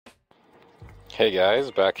Hey guys,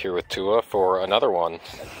 back here with Tua for another one.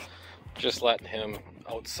 Just letting him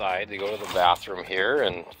outside to go to the bathroom here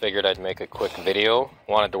and figured I'd make a quick video.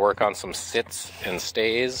 Wanted to work on some sits and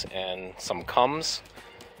stays and some comes.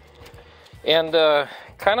 And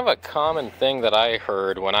kind of a common thing that I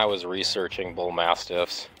heard when I was researching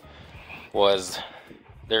Bullmastiffs was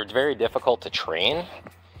they're very difficult to train.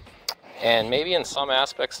 And maybe in some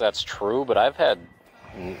aspects that's true, but I've had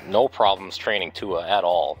no problems training Tua at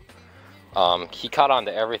all. He caught on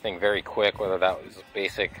to everything very quick, whether that was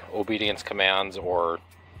basic obedience commands or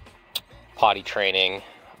potty training.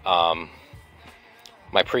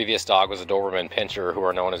 My previous dog was a Doberman Pinscher, who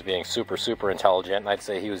are known as being super intelligent, and I'd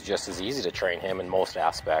say he was just as easy to train him in most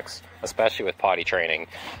aspects, especially with potty training.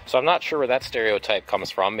 So I'm not sure where that stereotype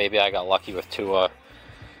comes from. Maybe I got lucky with Tua,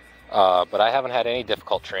 but I haven't had any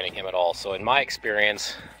difficult training him at all. So in my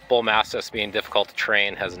experience, Bullmastiffs being difficult to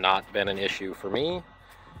train has not been an issue for me.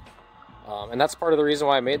 And that's part of the reason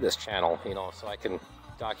why I made this channel, you know, so I can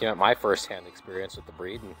document my first-hand experience with the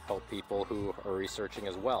breed and help people who are researching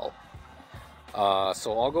as well.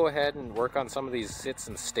 So I'll go ahead and work on some of these sits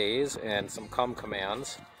and stays and some come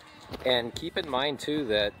commands. And keep in mind too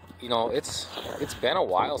that, you know, it's been a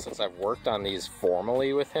while since I've worked on these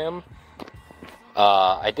formally with him.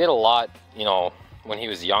 I did a lot, you know, when he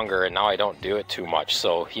was younger, and now I don't do it too much,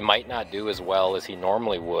 so he might not do as well as he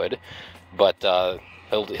normally would, but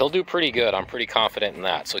he'll do pretty good. I'm pretty confident in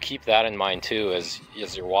that. So keep that in mind too as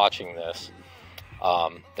you're watching this,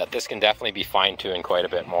 that this can definitely be fine-tuned quite a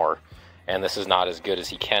bit more, and this is not as good as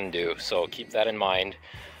he can do. So keep that in mind,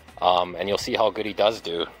 and you'll see how good he does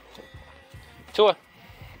do. Tua,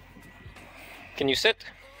 can you sit?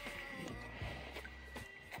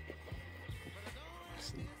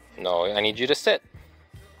 No, I need you to sit.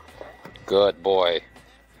 Good boy.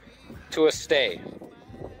 Tua, stay.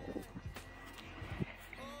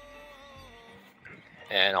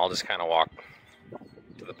 And I'll just kind of walk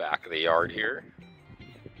to the back of the yard here.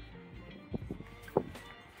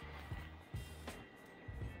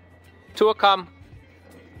 Tua, come.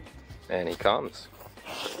 And he comes.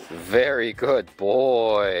 Very good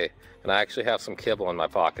boy. And I actually have some kibble in my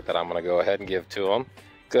pocket that I'm going to go ahead and give to him.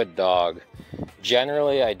 Good dog.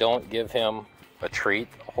 Generally, I don't give him a treat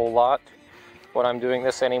a whole lot when I'm doing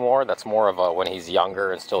this anymore. That's more of a when he's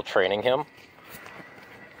younger and still training him.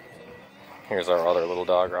 Here's our other little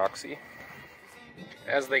dog, Roxy.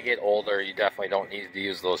 As they get older, you definitely don't need to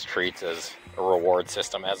use those treats as a reward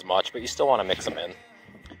system as much, but you still want to mix them in.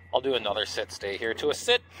 I'll do another sit stay here. Tua,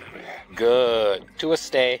 sit. Good. Tua,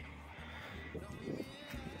 stay.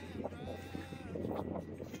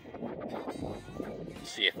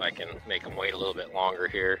 See if I can make him wait a little bit longer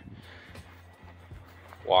here.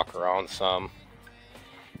 Walk around some.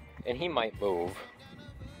 And he might move.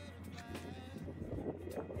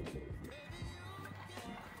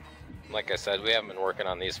 Like I said, we haven't been working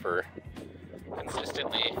on these for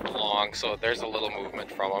consistently long, so there's a little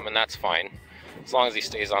movement from him, and that's fine, as long as he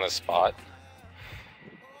stays on his spot.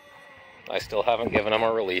 I still haven't given him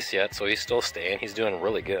a release yet, so he's still staying. He's doing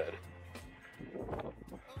really good.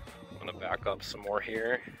 I'm gonna back up some more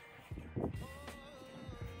here.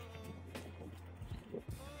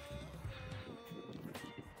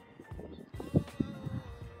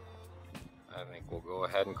 I think we'll go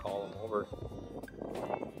ahead and call him over.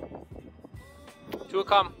 Tua,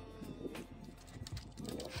 come.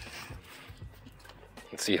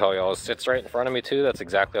 And see how he always sits right in front of me too? That's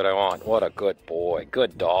exactly what I want. What a good boy.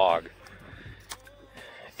 Good dog.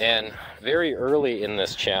 And very early in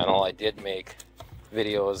this channel, I did make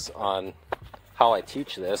videos on how I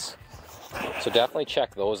teach this. So definitely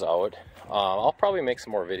check those out. I'll probably make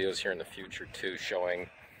some more videos here in the future too, showing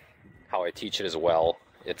how I teach it as well.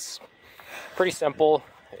 It's pretty simple.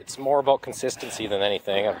 It's more about consistency than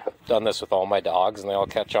anything. I've done this with all my dogs and they all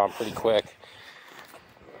catch on pretty quick.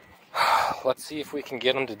 Let's see if we can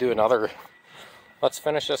get him to do another. Let's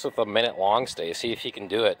finish this with a minute long stay. See if he can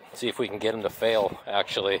do it. See if we can get him to fail,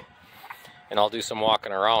 actually. And I'll do some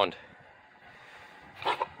walking around.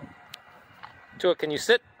 Tua, can you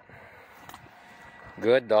sit?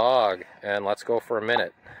 Good dog. And let's go for a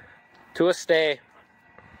minute. Tua, stay.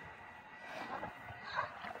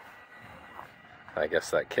 I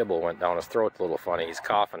guess that kibble went down his throat a little funny. He's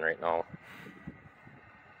coughing right now.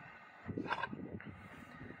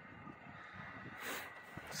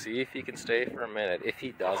 See if he can stay for a minute. If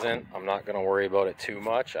he doesn't, I'm not going to worry about it too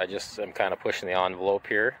much. I just am kind of pushing the envelope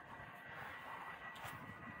here.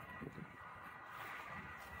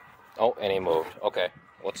 Oh, and he moved. Okay,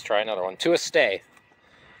 let's try another one. Tua, stay.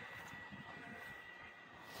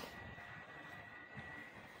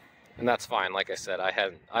 And that's fine. Like I said, I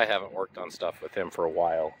haven't worked on stuff with him for a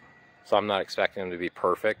while. so I'm not expecting him to be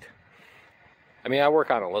perfect. I mean, I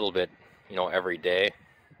work on a little bit, you know, every day,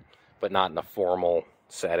 but not in a formal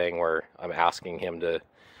setting where I'm asking him to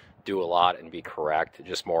do a lot and be correct.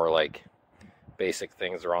 Just more like basic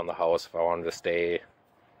things around the house. If I want him to stay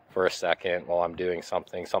for a second while I'm doing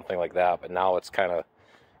something like that. But now it's kind of,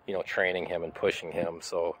 you know, training him and pushing him.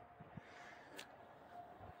 So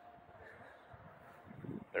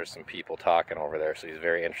there's some people talking over there, so he's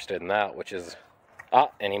very interested in that, which is,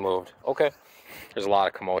 and he moved. Okay. There's a lot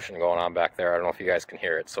of commotion going on back there. I don't know if you guys can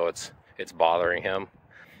hear it, so it's bothering him.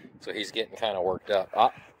 So he's getting kind of worked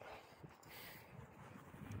up.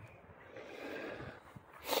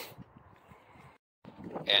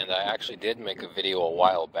 And I actually did make a video a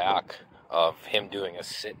while back of him doing a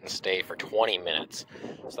sit and stay for 20 minutes.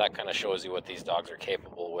 So that kind of shows you what these dogs are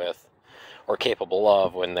capable with, or capable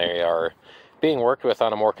of, when they are being worked with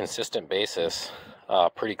on a more consistent basis.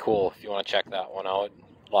 Pretty cool if you want to check that one out.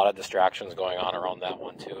 A lot of distractions going on around that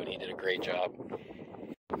one too, and he did a great job.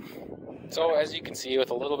 So as you can see,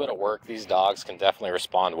 with a little bit of work, these dogs can definitely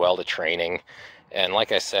respond well to training. And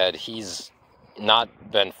like I said, he's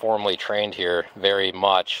not been formally trained here very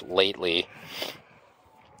much lately,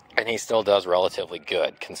 and he still does relatively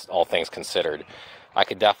good, all things considered. I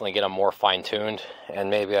could definitely get him more fine-tuned, and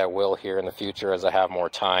maybe I will here in the future as I have more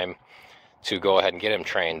time to go ahead and get him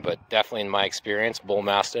trained. But definitely in my experience,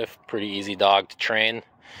 Bullmastiff, pretty easy dog to train.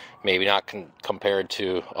 Maybe not compared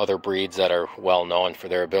to other breeds that are well known for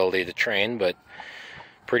their ability to train, but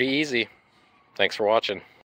pretty easy. Thanks for watching.